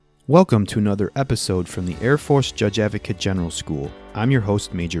Welcome to another episode from the Air Force Judge Advocate General School. I'm your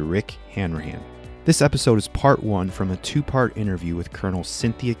host, Major Rick Hanrahan. This episode is part one from a two-part interview with Colonel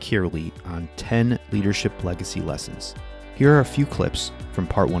Cynthia Kearley on 10 leadership legacy lessons. Here are a few clips from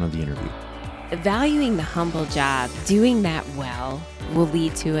part one of the interview. Valuing the humble job, doing that well, will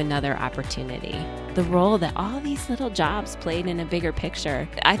lead to another opportunity. The role that all these little jobs played in a bigger picture,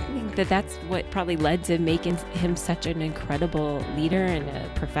 I think that's what probably led to making him such an incredible leader and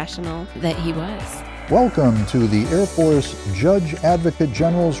a professional that he was. Welcome to the Air Force Judge Advocate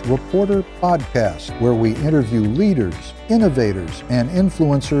General's Reporter Podcast, where we interview leaders, innovators, and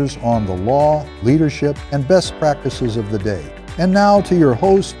influencers on the law, leadership, and best practices of the day. And now to your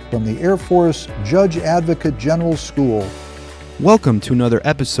host from the Air Force Judge Advocate General School. Welcome to another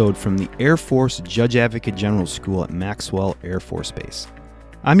episode from the Air Force Judge Advocate General School at Maxwell Air Force Base.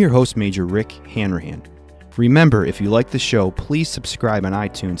 I'm your host, Major Rick Hanrahan. Remember, if you like the show, please subscribe on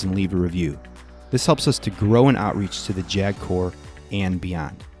iTunes and leave a review. This helps us to grow in outreach to the JAG Corps and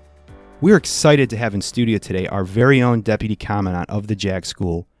beyond. We're excited to have in studio today our very own Deputy Commandant of the JAG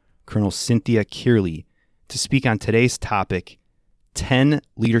School, Colonel Cynthia Kearley, to speak on today's topic, 10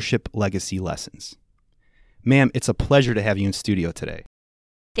 Leadership Legacy Lessons. Ma'am, it's a pleasure to have you in studio today.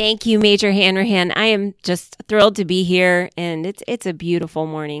 Thank you, Major Hanrahan. I am just thrilled to be here, and it's a beautiful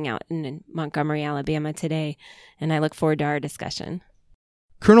morning out in Montgomery, Alabama today, and I look forward to our discussion.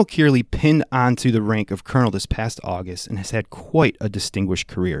 Colonel Kearley pinned onto the rank of colonel this past August and has had quite a distinguished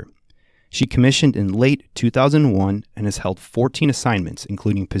career. She commissioned in late 2001 and has held 14 assignments,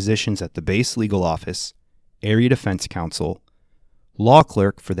 including positions at the Base Legal Office, Area Defense Counsel, law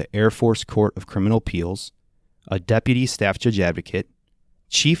clerk for the Air Force Court of Criminal Appeals, a deputy staff judge advocate,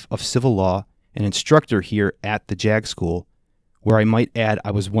 chief of civil law, and instructor here at the JAG School, where I might add I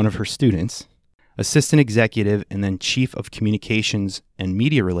was one of her students, assistant executive, and then chief of communications and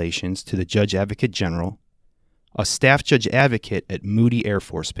media relations to the Judge Advocate General, a staff judge advocate at Moody Air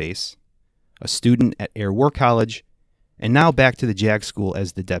Force Base, a student at Air War College, and now back to the JAG School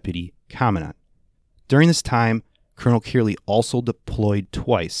as the Deputy Commandant. During this time, Colonel Kearley also deployed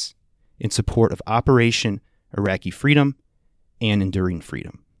twice in support of Operation Iraqi Freedom and Enduring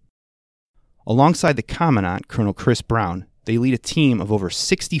Freedom. Alongside the Commandant, Colonel Chris Brown, they lead a team of over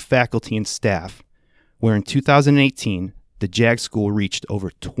 60 faculty and staff, where in 2018, the JAG School reached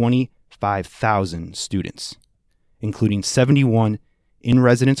over 25,000 students, including 71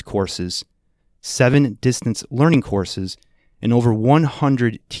 in-residence courses, 7 distance learning courses, and over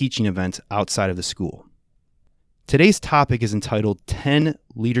 100 teaching events outside of the school. Today's topic is entitled 10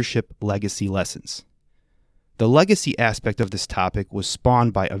 Leadership Legacy Lessons. The legacy aspect of this topic was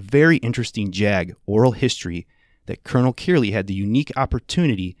spawned by a very interesting JAG oral history that Colonel Kearley had the unique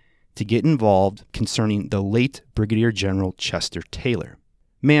opportunity to get involved concerning the late Brigadier General Chester Taylor.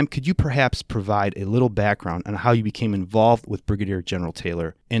 Ma'am, could you perhaps provide a little background on how you became involved with Brigadier General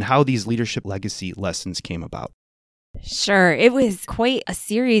Taylor and how these leadership legacy lessons came about? Sure. It was quite a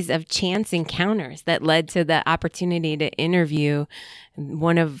series of chance encounters that led to the opportunity to interview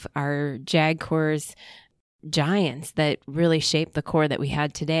one of our JAG Corps' giants that really shaped the Corps that we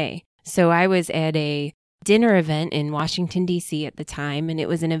had today. So I was at a dinner event in Washington, D.C. at the time, and it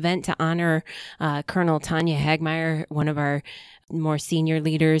was an event to honor Colonel Tanya Hagmeyer, one of our more senior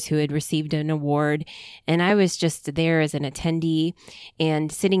leaders who had received an award. And I was just there as an attendee, and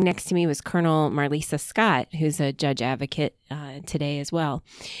sitting next to me was Colonel Marlisa Scott, who's a judge advocate today as well.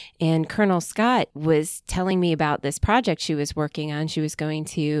 And Colonel Scott was telling me about this project she was working on. She was going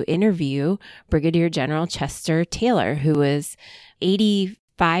to interview Brigadier General Chester Taylor, who was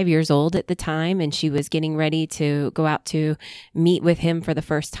 85 years old at the time, and she was getting ready to go out to meet with him for the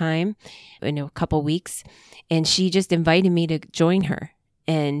first time in a couple weeks. And she just invited me to join her.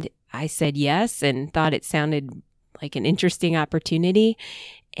 And I said yes and thought it sounded like an interesting opportunity.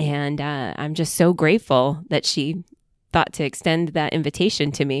 And I'm just so grateful that she thought to extend that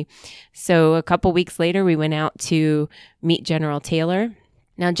invitation to me. So a couple weeks later, we went out to meet General Taylor.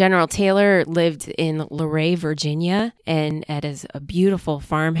 Now, General Taylor lived in Luray, Virginia, and at a beautiful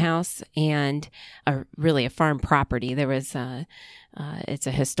farmhouse and really a farm property. There was it's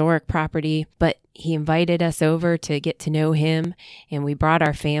a historic property, but he invited us over to get to know him, and we brought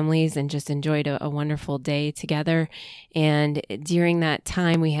our families and just enjoyed a wonderful day together. And during that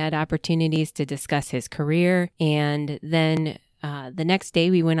time, we had opportunities to discuss his career, and then the next day,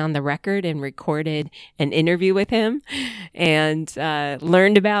 we went on the record and recorded an interview with him and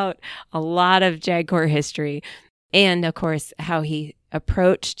learned about a lot of JAG Corps history and, of course, how he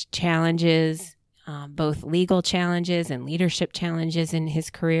approached challenges, both legal challenges and leadership challenges in his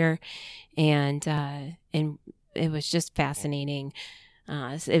career. And it was just fascinating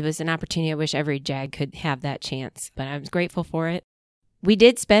It was an opportunity I wish every JAG could have that chance, but I was grateful for it. We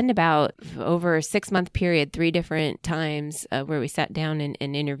did spend about over a 6-month period, 3 different times where we sat down and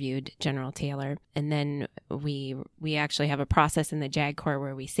interviewed General Taylor. And then we actually have a process in the JAG Corps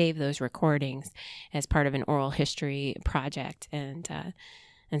where we save those recordings as part of an oral history project. And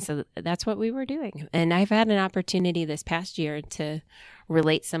so that's what we were doing. And I've had an opportunity this past year to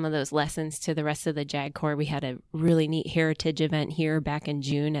relate some of those lessons to the rest of the JAG Corps. We had a really neat heritage event here back in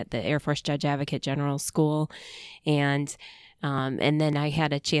June at the Air Force Judge Advocate General School. And then I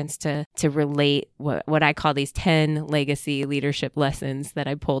had a chance to relate what I call these 10 legacy leadership lessons that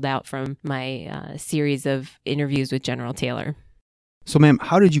I pulled out from my series of interviews with General Taylor. So, ma'am,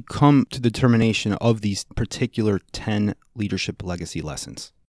 how did you come to the determination of these particular 10 leadership legacy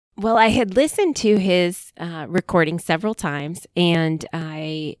lessons? Well, I had listened to his recording several times, and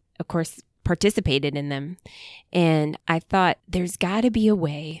I, of course, participated in them. And I thought there's got to be a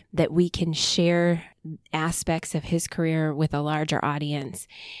way that we can share aspects of his career with a larger audience.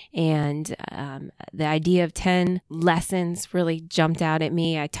 And the idea of 10 lessons really jumped out at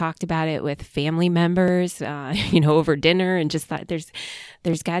me. I talked about it with family members, over dinner, and just thought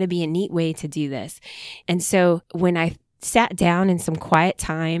there's got to be a neat way to do this. And so when I sat down in some quiet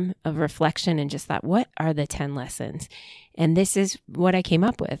time of reflection and just thought, what are the 10 lessons? And this is what I came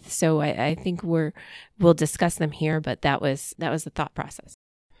up with. So I think we'll discuss them here, but that was the thought process.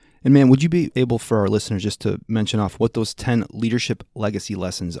 And man, would you be able for our listeners just to mention off what those 10 leadership legacy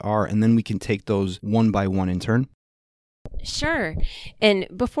lessons are, and then we can take those one by one in turn? Sure. And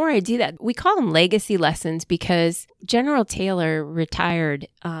before I do that, we call them legacy lessons because General Taylor retired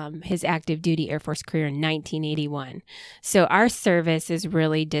his active duty Air Force career in 1981. So our service is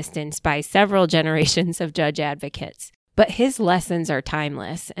really distanced by several generations of judge advocates. But his lessons are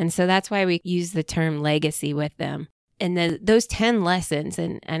timeless. And so that's why we use the term legacy with them. And then those 10 lessons,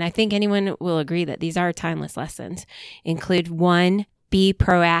 and I think anyone will agree that these are timeless lessons, include 1, be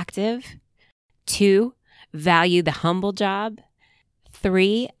proactive, 2, value the humble job,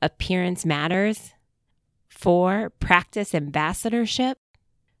 3, appearance matters, 4, practice ambassadorship,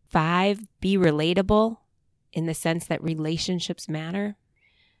 5, be relatable in the sense that relationships matter,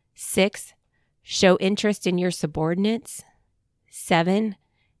 6, show interest in your subordinates, 7,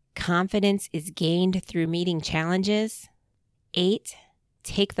 confidence is gained through meeting challenges, 8,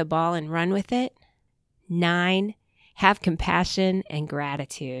 take the ball and run with it, 9, have compassion and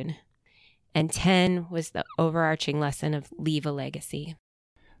gratitude. And 10 was the overarching lesson of leave a legacy.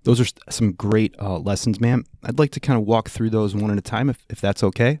 Those are some great lessons, ma'am. I'd like to kind of walk through those one at a time, if that's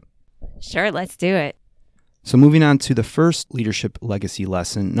okay. Sure, let's do it. So moving on to the first leadership legacy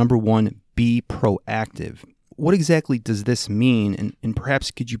lesson, number 1, be proactive. What exactly does this mean? And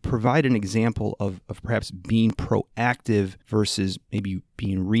perhaps could you provide an example of perhaps being proactive versus maybe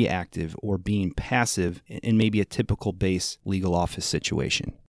being reactive or being passive in maybe a typical base legal office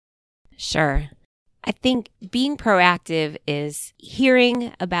situation? Sure. I think being proactive is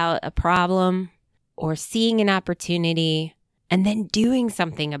hearing about a problem or seeing an opportunity and then doing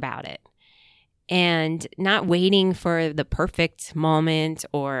something about it. And not waiting for the perfect moment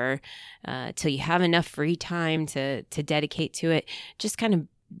or till you have enough free time to dedicate to it. Just kind of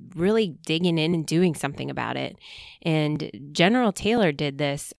really digging in and doing something about it. And General Taylor did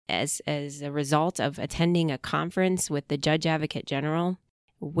this as a result of attending a conference with the Judge Advocate General,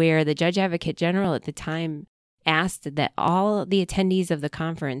 where the Judge Advocate General at the time asked that all the attendees of the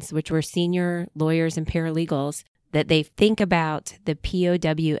conference, which were senior lawyers and paralegals, that they think about the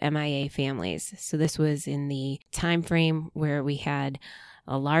POW MIA families. So this was in the time frame where we had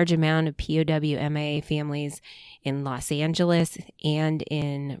a large amount of POW MIA families in Los Angeles and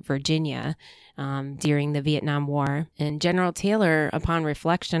in Virginia during the Vietnam War. And General Taylor, upon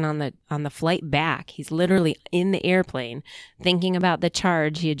reflection on the flight back, he's literally in the airplane thinking about the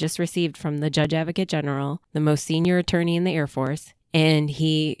charge he had just received from the Judge Advocate General, the most senior attorney in the Air Force. And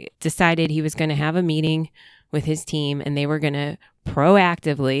he decided he was going to have a meeting with his team, and they were going to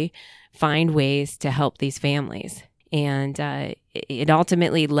proactively find ways to help these families. And it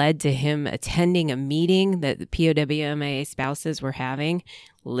ultimately led to him attending a meeting that the POW/MIA spouses were having,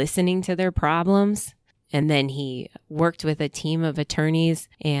 listening to their problems. And then he worked with a team of attorneys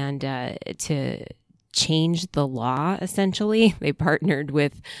and to change the law, essentially. They partnered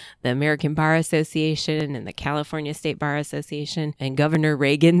with the American Bar Association and the California State Bar Association and Governor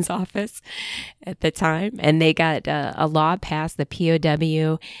Reagan's office at the time. And they got a law passed, the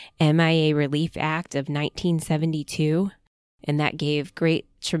POW/MIA Relief Act of 1972. And that gave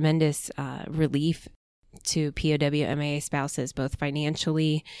tremendous relief to POW/MIA spouses, both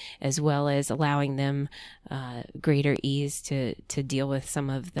financially as well as allowing them greater ease to deal with some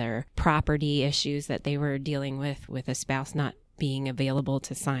of their property issues that they were dealing with a spouse not being available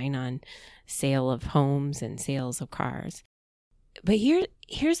to sign on sale of homes and sales of cars. But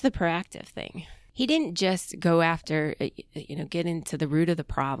here's the proactive thing. He didn't just go after, get into the root of the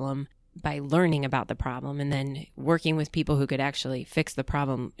problem by learning about the problem and then working with people who could actually fix the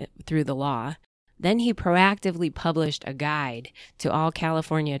problem through the law. Then he proactively published a guide to all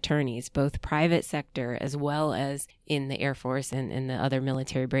California attorneys, both private sector as well as in the Air Force and the other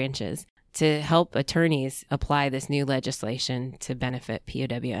military branches, to help attorneys apply this new legislation to benefit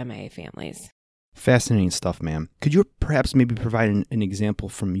POW/MIA families. Fascinating stuff, ma'am. Could you perhaps maybe provide an example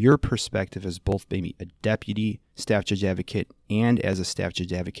from your perspective as both maybe a deputy staff judge advocate and as a staff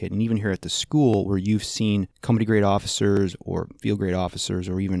judge advocate, and even here at the school where you've seen company grade officers or field grade officers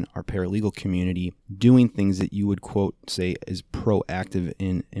or even our paralegal community doing things that you would quote say is proactive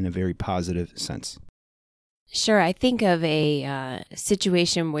in a very positive sense? Sure. I think of a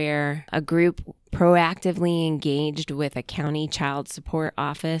situation where a group proactively engaged with a county child support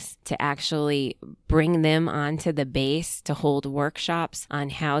office to actually bring them onto the base to hold workshops on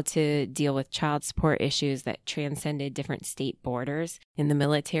how to deal with child support issues that transcended different state borders. In the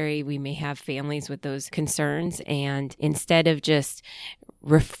military, we may have families with those concerns, and instead of just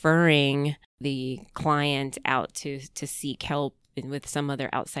referring the client out to seek help with some other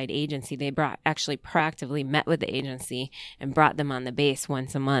outside agency, they actually proactively met with the agency and brought them on the base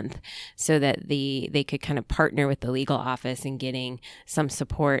once a month so that they could kind of partner with the legal office in getting some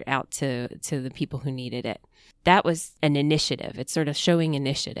support out to the people who needed it. That was an initiative. It's sort of showing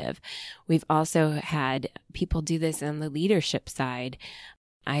initiative. We've also had people do this on the leadership side.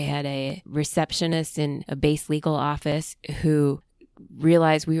 I had a receptionist in a base legal office who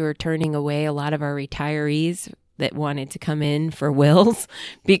realized we were turning away a lot of our retirees that wanted to come in for wills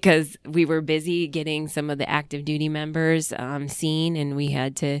because we were busy getting some of the active duty members seen, and we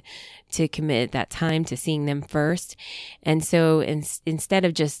had to commit that time to seeing them first. And so instead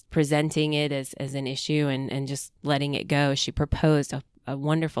of just presenting it as an issue and just letting it go, she proposed a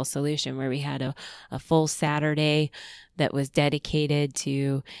wonderful solution where we had a full Saturday that was dedicated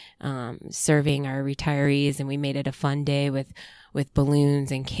to serving our retirees, and we made it a fun day with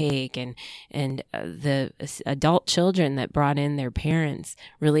balloons and cake, and the adult children that brought in their parents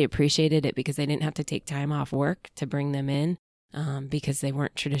really appreciated it because they didn't have to take time off work to bring them in because they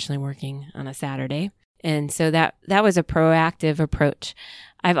weren't traditionally working on a Saturday. And so that was a proactive approach.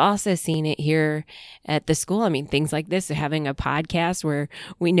 I've also seen it here at the school. I mean, things like this, having a podcast where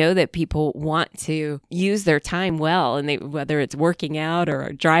we know that people want to use their time well, and whether it's working out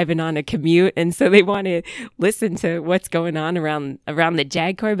or driving on a commute. And so they want to listen to what's going on around the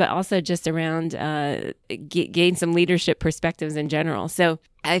JAG Corps, but also just around gain some leadership perspectives in general. So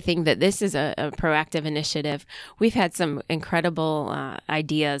I think that this is a proactive initiative. We've had some incredible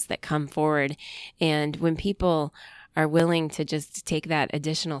ideas that come forward. And when people are willing to just take that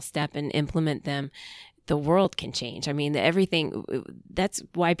additional step and implement them, the world can change. I mean, that's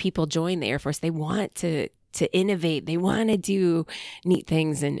why people join the Air Force. They want to innovate. They want to do neat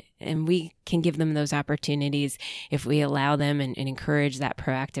things, and we can give them those opportunities if we allow them and encourage that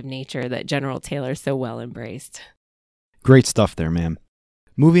proactive nature that General Taylor so well embraced. Great stuff there, ma'am.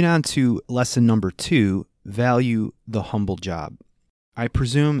 Moving on to lesson number 2, value the humble job. I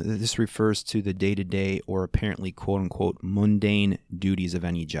presume that this refers to the day-to-day or apparently quote-unquote mundane duties of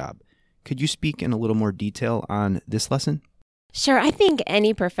any job. Could you speak in a little more detail on this lesson? Sure. I think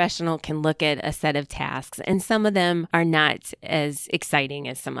any professional can look at a set of tasks, and some of them are not as exciting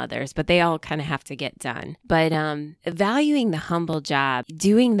as some others, but they all kind of have to get done. But valuing the humble job,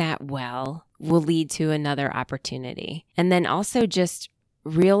 doing that well, will lead to another opportunity. And then also just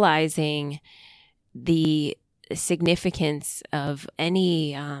realizing the significance of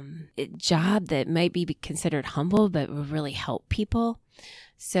any job that might be considered humble but will really help people.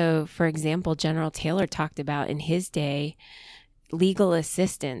 So, for example, General Taylor talked about in his day legal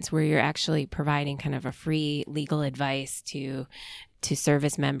assistance, where you're actually providing kind of a free legal advice to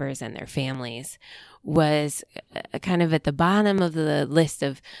service members and their families, was kind of at the bottom of the list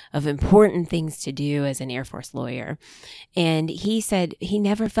of important things to do as an Air Force lawyer. And he said he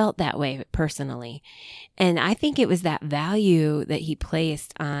never felt that way personally. And I think it was that value that he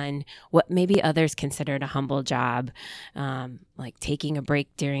placed on what maybe others considered a humble job, like taking a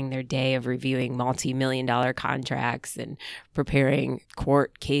break during their day of reviewing multi-million-dollar contracts and preparing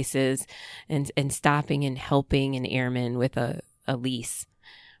court cases and stopping and helping an airman with a lease,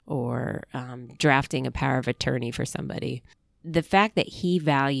 or drafting a power of attorney for somebody. the fact that he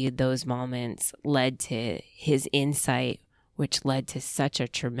valued those moments led to his insight, which led to such a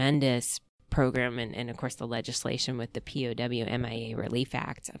tremendous program and of course, the legislation with the POW MIA Relief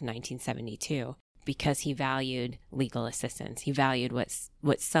Act of 1972, because he valued legal assistance. He valued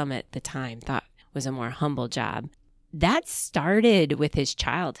what some at the time thought was a more humble job. That started with his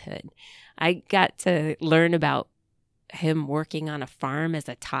childhood. I got to learn about him working on a farm as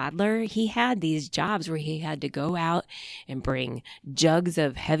a toddler. He had these jobs where he had to go out and bring jugs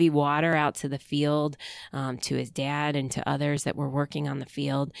of heavy water out to the field to his dad and to others that were working on the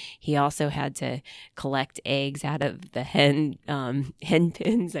field. He also had to collect eggs out of the hen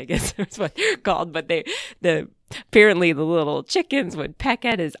pins, I guess that's what they're called, but apparently the little chickens would peck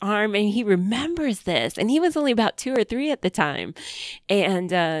at his arm, and he remembers this. And he was only about 2 or 3 at the time. And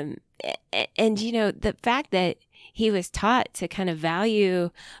the fact that he was taught to kind of value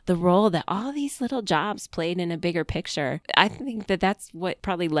the role that all these little jobs played in a bigger picture. I think that that's what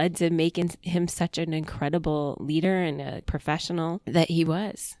probably led to making him such an incredible leader and a professional that he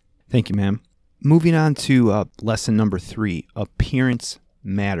was. Thank you, ma'am. Moving on to lesson number 3, appearance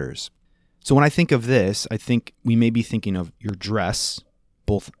matters. So when I think of this, I think we may be thinking of your dress,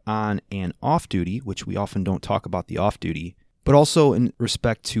 both on and off duty, which we often don't talk about the off duty, but also in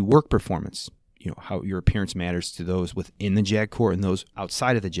respect to work performance. How your appearance matters to those within the JAG Corps and those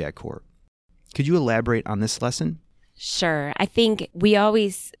outside of the JAG Corps. Could you elaborate on this lesson? Sure. I think we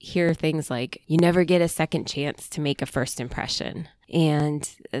always hear things like, you never get a second chance to make a first impression. And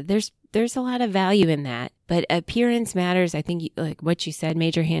there's a lot of value in that. But appearance matters. I think, like what you said,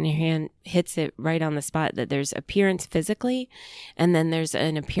 Major Hanahan hits it right on the spot, that there's appearance physically, and then there's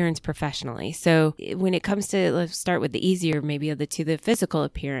an appearance professionally. So when it comes to, let's start with the easier maybe of the two, the physical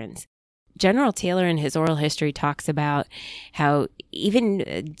appearance. General Taylor in his oral history talks about how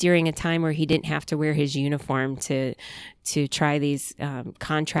even during a time where he didn't have to wear his uniform to try these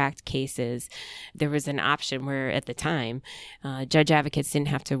contract cases, there was an option where at the time judge advocates didn't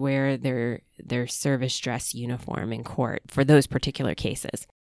have to wear their service dress uniform in court for those particular cases.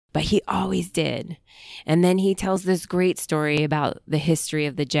 But he always did. And then he tells this great story about the history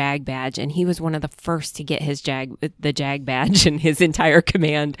of the JAG badge. And he was one of the first to get the JAG badge in his entire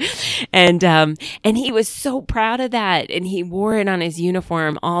command. And he was so proud of that. And he wore it on his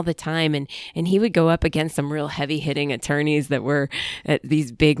uniform all the time. And he would go up against some real heavy hitting attorneys that were at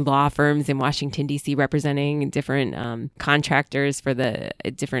these big law firms in Washington, D.C., representing different contractors for the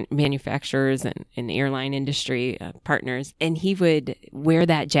different manufacturers and airline industry partners. And he would wear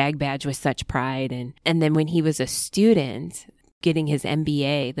that JAG badge with such pride. And then when he was a student getting his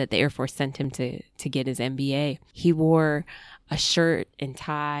MBA, that the Air Force sent him to get his MBA, he wore a shirt and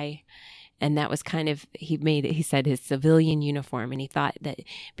tie. And that was kind of, he said, his civilian uniform. And he thought that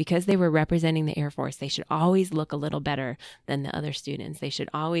because they were representing the Air Force, they should always look a little better than the other students. They should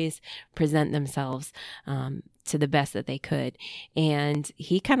always present themselves to the best that they could. And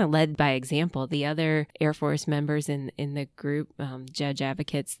he kind of led by example. The other Air Force members in the group, judge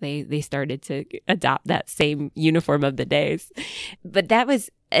advocates, they started to adopt that same uniform of the days. But that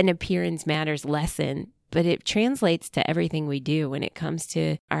was an appearance matters lesson. But it translates to everything we do when it comes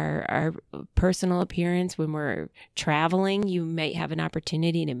to our personal appearance. When we're traveling, you might have an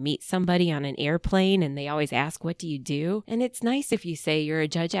opportunity to meet somebody on an airplane, and they always ask, what do you do? And it's nice if you say you're a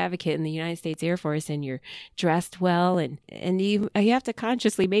judge advocate in the United States Air Force and you're dressed well, and you have to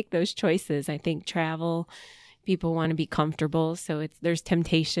consciously make those choices. I think travel, people want to be comfortable, so there's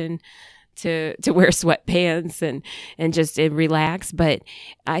temptation to wear sweatpants and just relax. But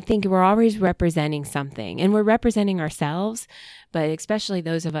I think we're always representing something, and we're representing ourselves, but especially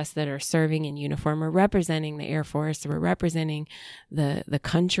those of us that are serving in uniform, we're representing the Air Force, we're representing the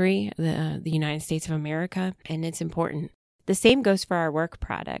country, the United States of America, and it's important. The same goes for our work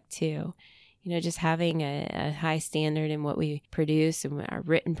product too. Just having a high standard in what we produce and our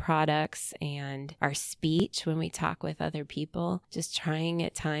written products and our speech when we talk with other people, just trying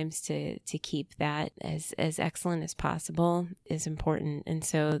at times to keep that as excellent as possible is important. And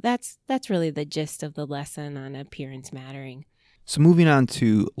so that's really the gist of the lesson on appearance mattering. So moving on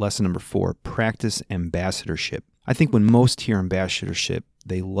to lesson number 4, practice ambassadorship. I think when most hear ambassadorship,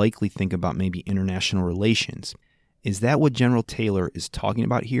 they likely think about maybe international relations. Is that what General Taylor is talking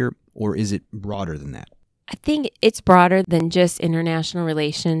about here, or is it broader than that? I think it's broader than just international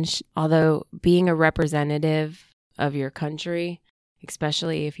relations, although being a representative of your country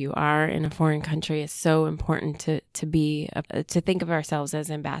especially if you are in a foreign country, is so important to think of ourselves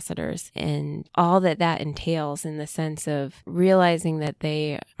as ambassadors and all that entails, in the sense of realizing that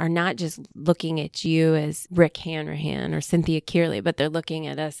they are not just looking at you as Rick Hanrahan or Cynthia Kearley, but they're looking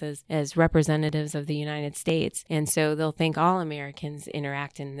at us as representatives of the United States. And so they'll think all Americans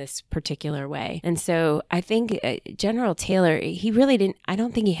interact in this particular way. And so I think General Taylor, I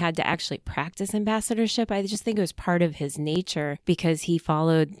don't think he had to actually practice ambassadorship. I just think it was part of his nature, because he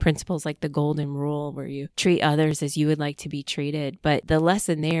followed principles like the Golden Rule, where you treat others as you would like to be treated. But the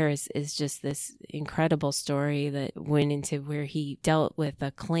lesson there is just this incredible story that went into where he dealt with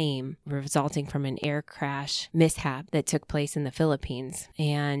a claim resulting from an air crash mishap that took place in the Philippines.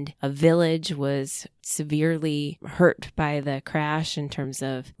 And a village was severely hurt by the crash in terms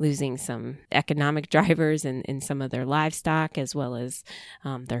of losing some economic drivers and some of their livestock, as well as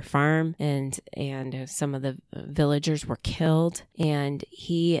their farm, and some of the villagers were killed. And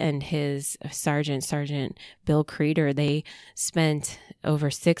he and his Sergeant Bill Creeder, they spent over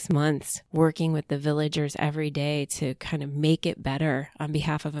 6 months working with the villagers every day to kind of make it better on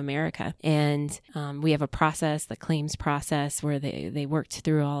behalf of America. And we have a process, the claims process, where they worked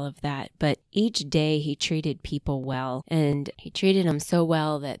through all of that. But each day he treated people well, and he treated them so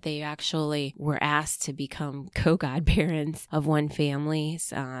well that they actually were asked to become co-godparents of one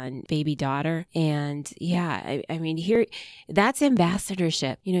family's baby daughter. And yeah, I mean, here, that's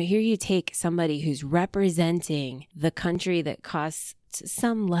ambassadorship. Here you take somebody who's representing the country that caused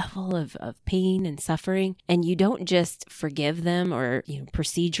some level of pain and suffering, and you don't just forgive them or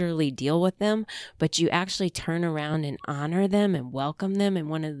procedurally deal with them, but you actually turn around and honor them and welcome them in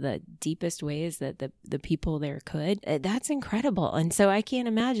one of the deepest ways that the people there could. That's incredible. And so I can't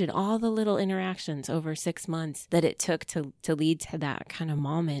imagine all the little interactions over 6 months that it took to lead to that kind of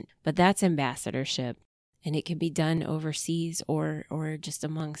moment. But that's ambassadorship. And it can be done overseas or just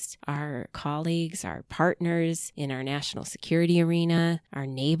amongst our colleagues, our partners in our national security arena, our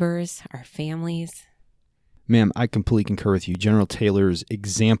neighbors, our families. Ma'am, I completely concur with you. General Taylor's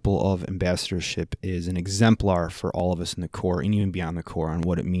example of ambassadorship is an exemplar for all of us in the Corps and even beyond the Corps on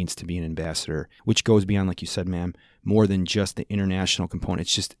what it means to be an ambassador, which goes beyond, like you said, ma'am, more than just the international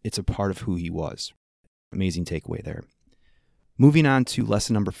component. It's a part of who he was. Amazing takeaway there. Moving on to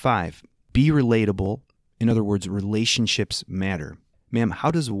lesson number 5, be relatable. In other words, relationships matter. Ma'am,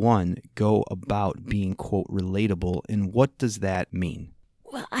 how does one go about being, quote, relatable, and what does that mean?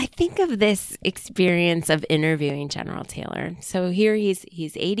 Well, I think of this experience of interviewing General Taylor. So here he's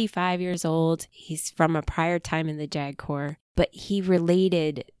 85 years old. He's from a prior time in the JAG Corps, but he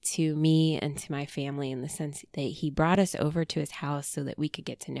related to me and to my family in the sense that he brought us over to his house so that we could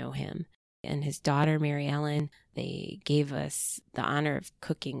get to know him. And his daughter, Mary Ellen, they gave us the honor of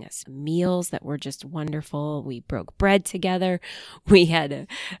cooking us meals that were just wonderful. We broke bread together. We had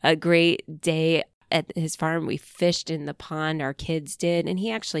a great day at his farm. We fished in the pond, our kids did, and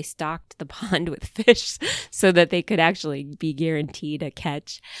he actually stocked the pond with fish so that they could actually be guaranteed a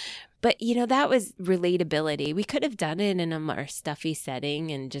catch. But, that was relatability. We could have done it in a more stuffy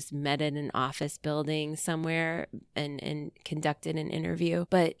setting and just met in an office building somewhere and conducted an interview.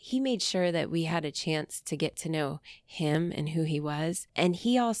 But he made sure that we had a chance to get to know him and who he was. And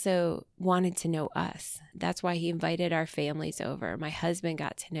he also wanted to know us. That's why he invited our families over. My husband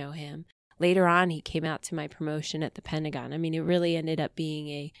got to know him. Later on, he came out to my promotion at the Pentagon. I mean, it really ended up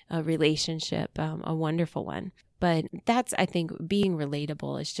being a relationship, a wonderful one. But that's, I think, being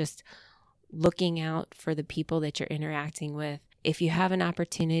relatable is just looking out for the people that you're interacting with. If you have an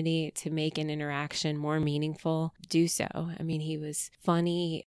opportunity to make an interaction more meaningful, do so. I mean, he was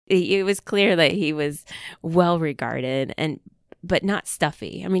funny. It was clear that he was well regarded but not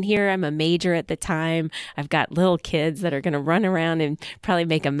stuffy. I mean, here I'm a major at the time. I've got little kids that are going to run around and probably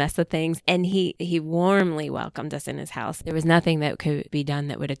make a mess of things. And he warmly welcomed us in his house. There was nothing that could be done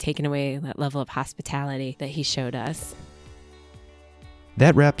that would have taken away that level of hospitality that he showed us.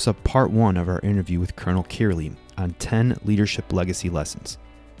 That wraps up part 1 of our interview with Colonel Kearley on 10 leadership legacy lessons.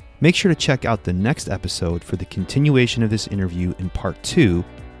 Make sure to check out the next episode for the continuation of this interview in part 2,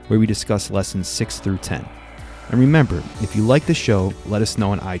 where we discuss lessons 6 through 10. And remember, if you like the show, let us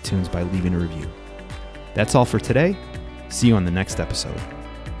know on iTunes by leaving a review. That's all for today. See you on the next episode.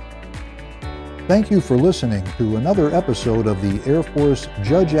 Thank you for listening to another episode of the Air Force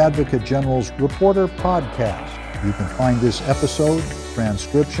Judge Advocate General's Reporter Podcast. You can find this episode,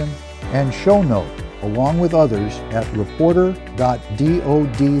 transcription, and show note, along with others, at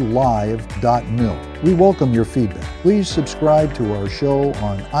reporter.dodlive.mil. We welcome your feedback. Please subscribe to our show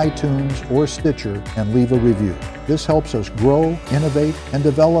on iTunes or Stitcher and leave a review. This helps us grow, innovate, and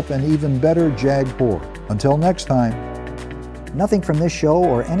develop an even better JAG Corps. Until next time. Nothing from this show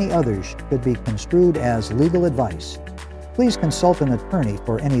or any others should be construed as legal advice. Please consult an attorney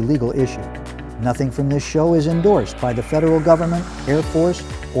for any legal issue. Nothing from this show is endorsed by the federal government, Air Force,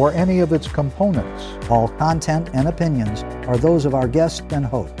 or any of its components. All content and opinions are those of our guest and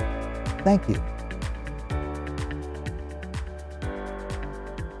host. Thank you.